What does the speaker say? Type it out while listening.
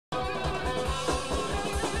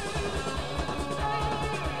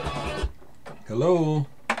Hello.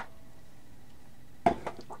 I'd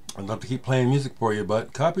love to keep playing music for you,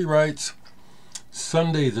 but copyrights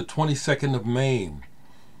Sunday the 22nd of May.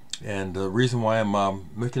 And the reason why I'm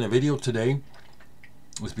making a video today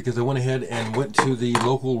was because I went ahead and went to the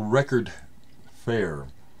local record fair.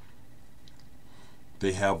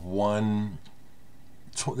 They have one,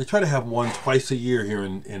 they try to have one twice a year here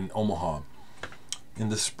in Omaha. In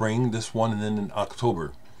the spring, this one, and then in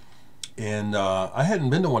October. And I hadn't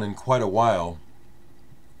been to one in quite a while.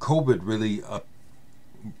 COVID really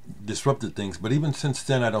disrupted things, but even since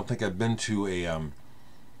then I don't think I've been to a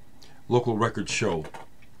local record show.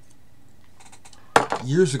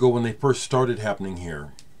 Years ago, when they first started happening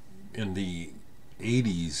here in the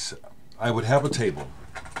 80s, I would have a table.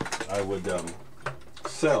 I would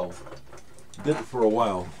sell, did it for a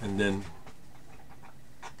while, and then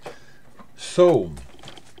so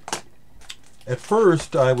at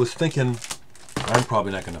first I was thinking I'm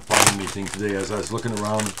probably not going to find anything today. As I was looking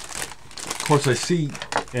around, of course I see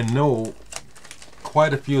and know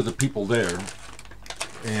quite a few of the people there,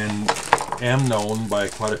 and am known by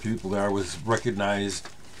quite a few people there. I was recognized,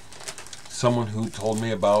 someone who told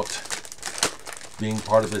me about being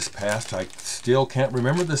part of his past. I still can't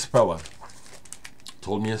remember this fella.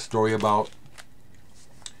 Told me a story about,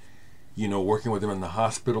 you know, working with him in the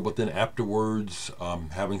hospital, but then afterwards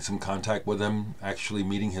having some contact with him, actually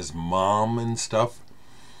meeting his mom and stuff.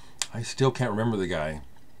 I still can't remember the guy.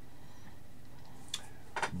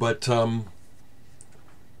 But it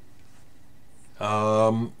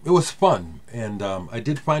was fun, and I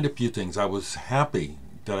did find a few things. I was happy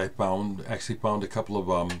that I actually found a couple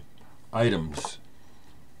of items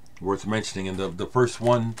worth mentioning, and the first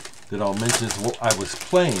one that I'll mention is what I was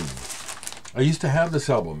playing. I used to have this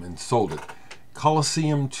album and sold it.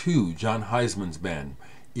 Colosseum 2, John Heisman's band.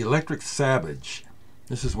 Electric Savage.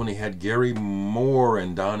 This is when he had Gary Moore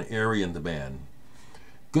and Don Airey in the band.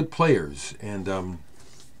 Good players, and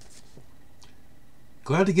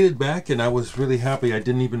glad to get it back, and I was really happy. I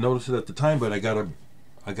didn't even notice it at the time, but I got a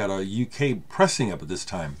UK pressing up at this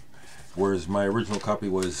time, whereas my original copy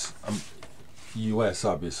was US,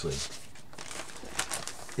 obviously.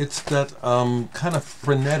 It's that kind of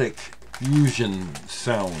frenetic fusion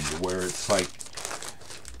sound where it's like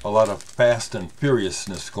a lot of fast and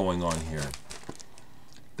furiousness going on here.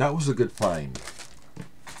 That was a good find.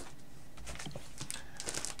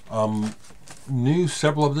 Knew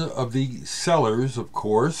several of the sellers, of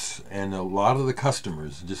course, and a lot of the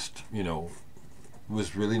customers. Just, you know, it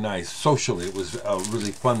was really nice. Socially, it was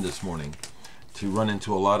really fun this morning to run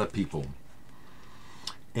into a lot of people.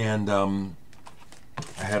 And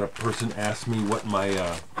I had a person ask me what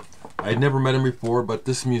my I'd never met him before, but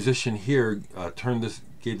this musician here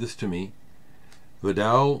gave this to me,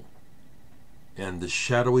 Vidal and the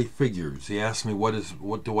Shadowy Figures. He asked me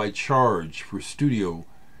what do I charge for studio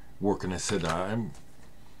work, and I said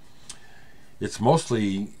it's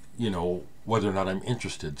mostly, you know, whether or not I'm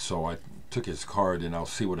interested. So I took his card, and I'll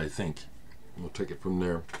see what I think. We'll take it from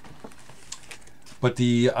there. But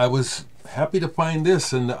I was happy to find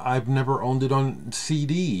this, and I've never owned it on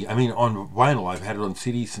CD. I mean, on vinyl. I've had it on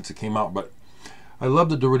CD since it came out, but I love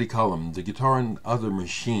the Durutti column, The Guitar and Other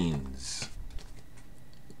Machines.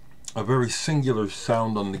 A very singular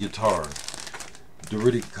sound on the guitar.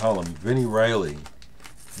 Durutti column, Vinnie Riley.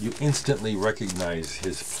 You instantly recognize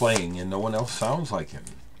his playing, and no one else sounds like him.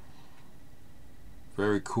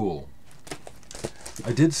 Very cool.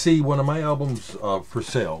 I did see one of my albums for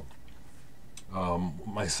sale.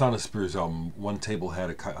 My Sonospheres album, one table had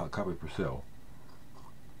a copy for sale.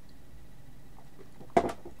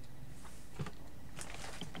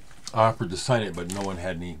 I offered to sign it, but no one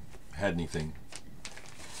had anything.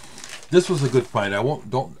 This was a good find.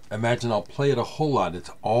 Don't imagine I'll play it a whole lot.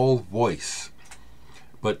 It's all voice.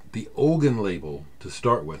 But the Ogan label, to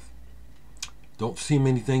start with, don't see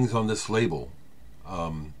many things on this label.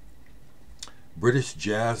 British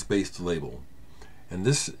jazz-based label. And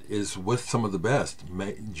this is with some of the best.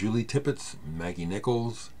 Julie Tippetts, Maggie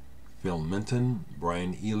Nichols, Phil Minton,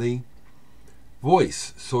 Brian Eley.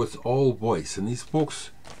 Voice, so it's all voice. And these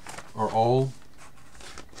folks are all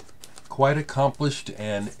quite accomplished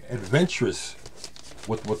and adventurous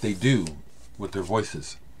with what they do with their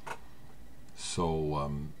voices. So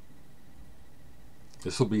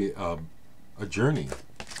this will be a journey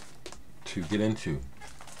to get into.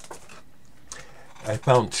 I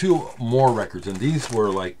found two more records, and these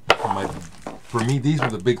were like for me, these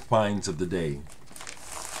were the big finds of the day.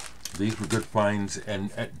 These were good finds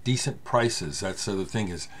and at decent prices. That's the other thing,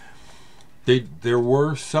 is there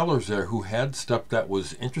were sellers there who had stuff that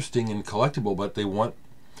was interesting and collectible, but they want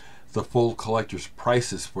the full collector's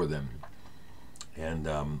prices for them. And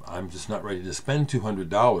I'm just not ready to spend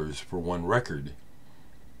 $200 for one record,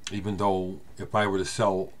 even though if I were to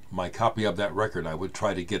sell my copy of that record, I would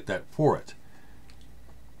try to get that for it.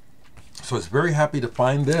 So I was very happy to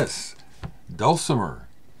find this, Dulcimer.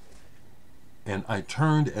 And I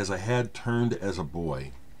turned as I had turned as a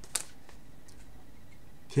boy.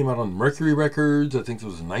 Came out on Mercury Records. I think it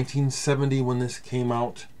was 1970 when this came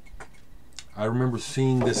out. I remember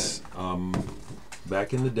seeing this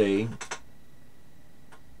back in the day.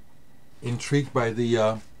 Intrigued by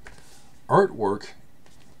the artwork,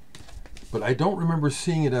 but I don't remember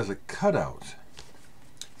seeing it as a cutout.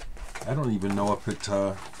 I don't even know if it,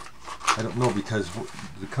 I don't know, because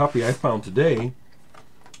the copy I found today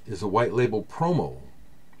is a white label promo.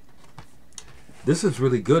 This is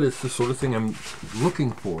really good. It's the sort of thing I'm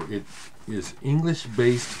looking for. It is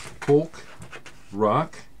English-based folk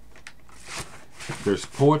rock. There's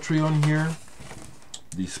poetry on here.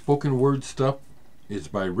 The spoken word stuff is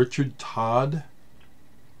by Richard Todd.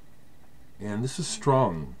 And this is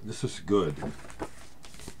strong. This is good.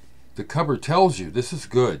 The cover tells you this is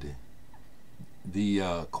good.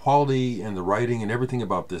 The quality and the writing and everything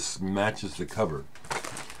about this matches the cover.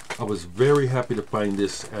 I was very happy to find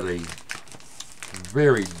this at a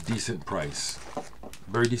very decent price.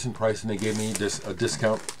 Very decent price, and they gave me a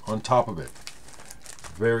discount on top of it.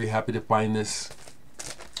 Very happy to find this.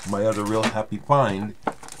 My other real happy find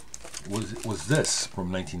was this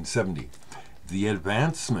from 1970. The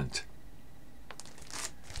Advancement.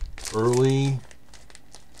 Early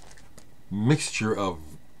mixture of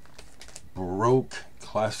Baroque,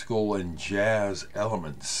 classical, and jazz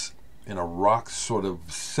elements in a rock sort of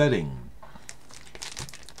setting.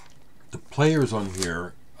 The players on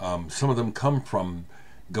here, some of them come from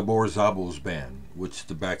Gabor Szabo's band, which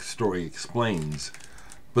the backstory explains.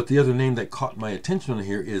 But the other name that caught my attention on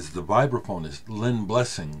here is the vibraphonist, Lynn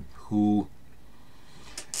Blessing, who,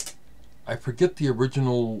 I forget the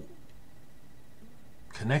original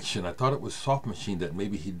connection. I thought it was Soft Machine that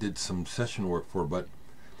maybe he did some session work for, but,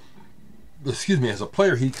 excuse me, as a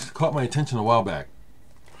player, he caught my attention a while back.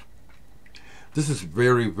 This is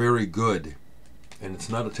very, very good. And it's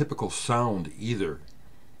not a typical sound either.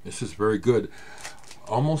 This is very good.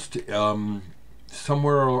 Almost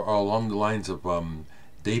somewhere along the lines of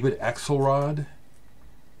David Axelrod.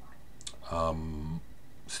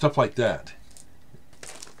 Stuff like that.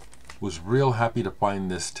 Was real happy to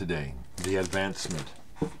find this today. The Advancement.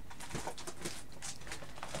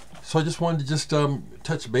 So I just wanted to just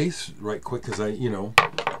touch base right quick, because I, you know,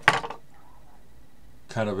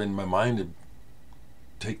 kind of in my mind to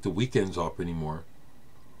take the weekends off anymore.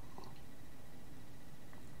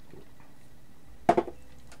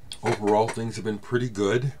 Overall, things have been pretty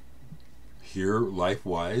good here,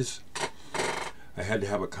 life-wise. I had to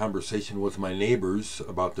have a conversation with my neighbors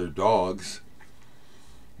about their dogs.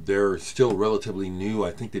 They're still relatively new.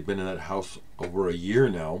 I think they've been in that house over a year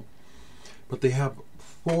now. But they have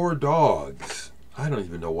 4 dogs. I don't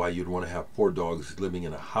even know why you'd want to have 4 dogs living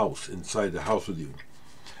in a house, inside the house with you.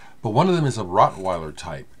 But one of them is a Rottweiler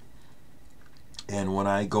type. And when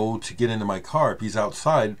I go to get into my car, if he's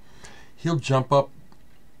outside, he'll jump up.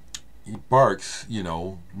 He barks, you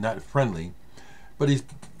know, not friendly. But he's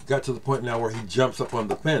got to the point now where he jumps up on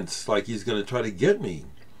the fence like he's going to try to get me.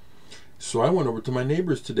 So I went over to my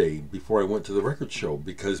neighbor's today before I went to the record show,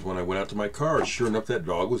 because when I went out to my car, sure enough, that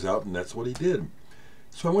dog was out, and that's what he did.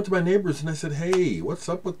 So I went to my neighbor's and I said, "Hey, what's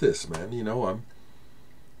up with this, man? You know,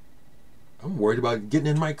 I'm worried about getting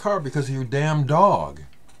in my car because of your damn dog."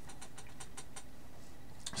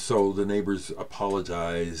 So the neighbors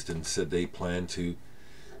apologized and said they plan to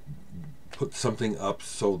put something up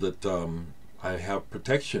so that I have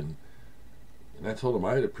protection. And I told them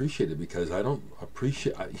I'd appreciate it, because I don't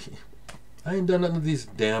appreciate, I ain't done nothing to these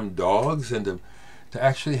damn dogs, and to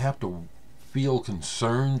actually have to feel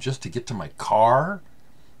concerned just to get to my car.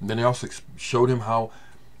 And then I also showed him how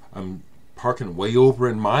I'm parking way over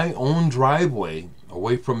in my own driveway,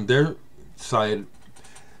 away from their side,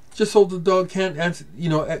 just so the dog can't, you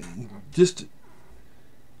know, just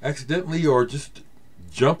accidentally or just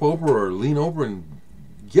jump over or lean over and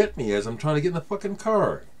get me as I'm trying to get in the fucking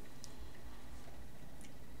car.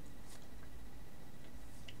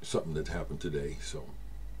 Something that happened today, so.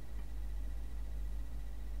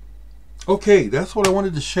 Okay, that's what I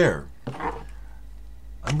wanted to share.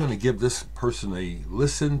 I'm going to give this person a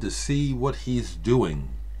listen to see what he's doing,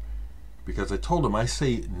 because I told him I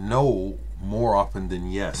say no more often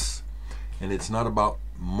than yes, and it's not about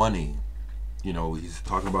money. You know, he's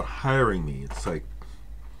talking about hiring me. It's like,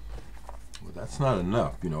 well, that's not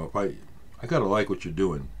enough. You know, if I gotta like what you're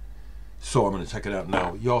doing. So I'm going to check it out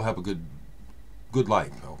now. Y'all have a good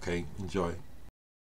life, okay? Enjoy.